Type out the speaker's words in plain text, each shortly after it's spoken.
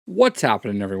What's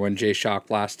happening, everyone?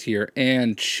 JayShockblast here,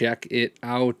 and check it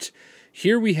out.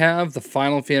 Here we have the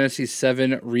Final Fantasy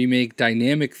VII Remake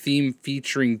Dynamic Theme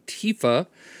featuring Tifa,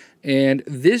 and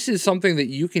this is something that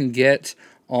you can get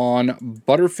on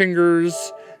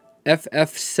Butterfinger's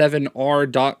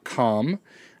ff7r.com.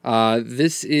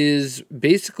 This is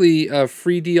basically a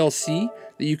free DLC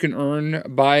that you can earn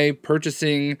by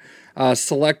purchasing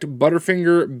select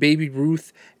Butterfinger, Baby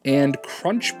Ruth, and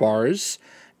Crunch bars.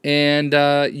 And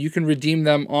you can redeem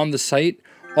them on the site.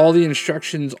 All the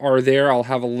instructions are there. I'll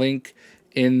have a link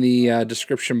in the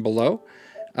description below.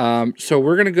 So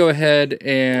we're going to go ahead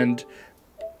and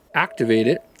activate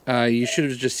it. You should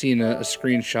have just seen a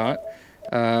screenshot.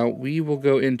 We will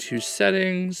go into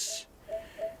settings.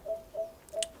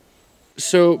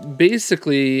 So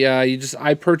basically,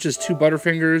 I purchased 2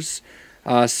 Butterfingers,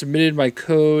 submitted my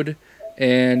code,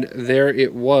 and there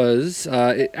it was.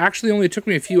 It actually only took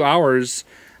me a few hours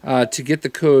to get the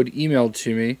code emailed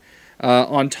to me.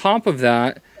 On top of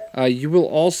that, you will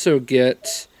also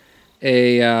get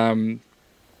a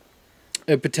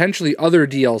potentially other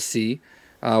DLC,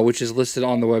 which is listed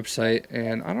on the website,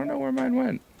 and I don't know where mine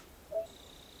went.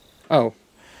 Oh,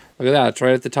 look at that, it's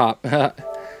right at the top.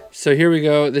 So here we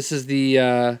go. This is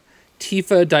the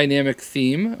Tifa dynamic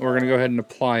theme. We're going to go ahead and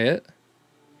apply it.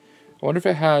 I wonder if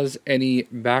it has any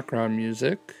background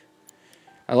music.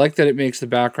 I like that it makes the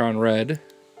background red.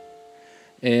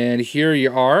 And here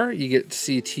you are. You get to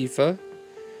see Tifa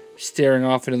staring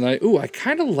off into the night. Ooh, I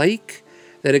kind of like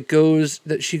that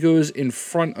she goes in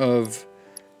front of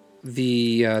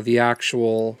the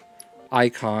actual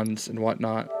icons and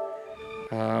whatnot.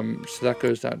 So that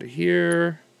goes down to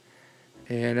here.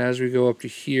 And as we go up to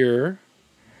here.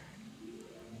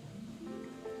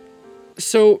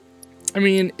 So, I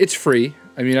mean, it's free.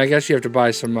 I mean, I guess you have to buy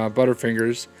some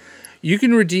Butterfingers. You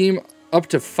can redeem up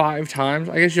to 5 times.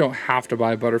 I guess you don't have to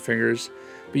buy Butterfingers,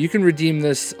 but you can redeem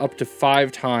this up to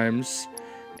 5 times.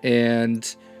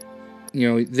 And, you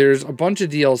know, there's a bunch of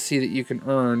DLC that you can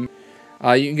earn.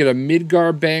 You can get a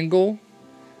Midgar bangle,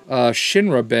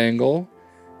 Shinra bangle,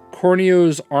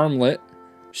 Corneo's armlet,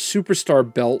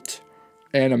 Superstar belt,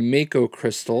 and a Mako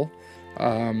crystal.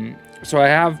 So I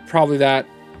have probably that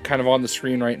kind of on the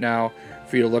screen right now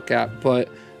for you to look at. But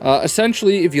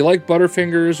essentially, if you like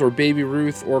Butterfingers or Baby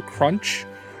Ruth or Crunch,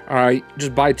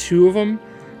 just buy 2 of them,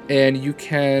 and you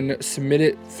can submit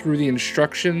it through the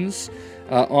instructions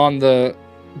on the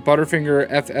Butterfinger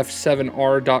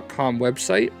ff7r.com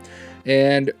website.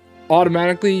 And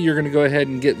automatically, you're going to go ahead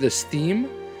and get this theme,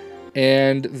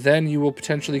 and then you will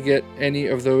potentially get any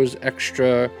of those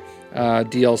extra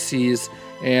DLCs,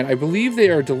 and I believe they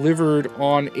are delivered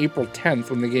on April 10th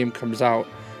when the game comes out.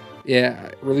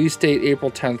 Yeah, release date April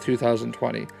 10th,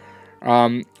 2020.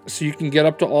 So you can get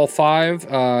up to all 5,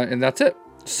 and that's it.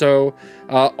 So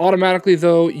automatically,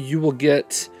 though, you will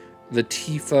get the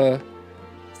Tifa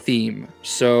theme.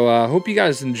 So I hope you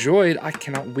guys enjoyed. I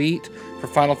cannot wait for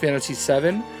Final Fantasy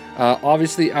VII.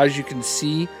 Obviously, as you can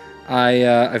see,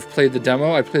 I've played the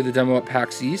demo. I played the demo at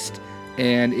PAX East,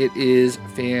 and it is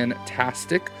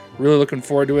fantastic. Really looking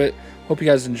forward to it. Hope you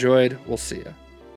guys enjoyed. We'll see you.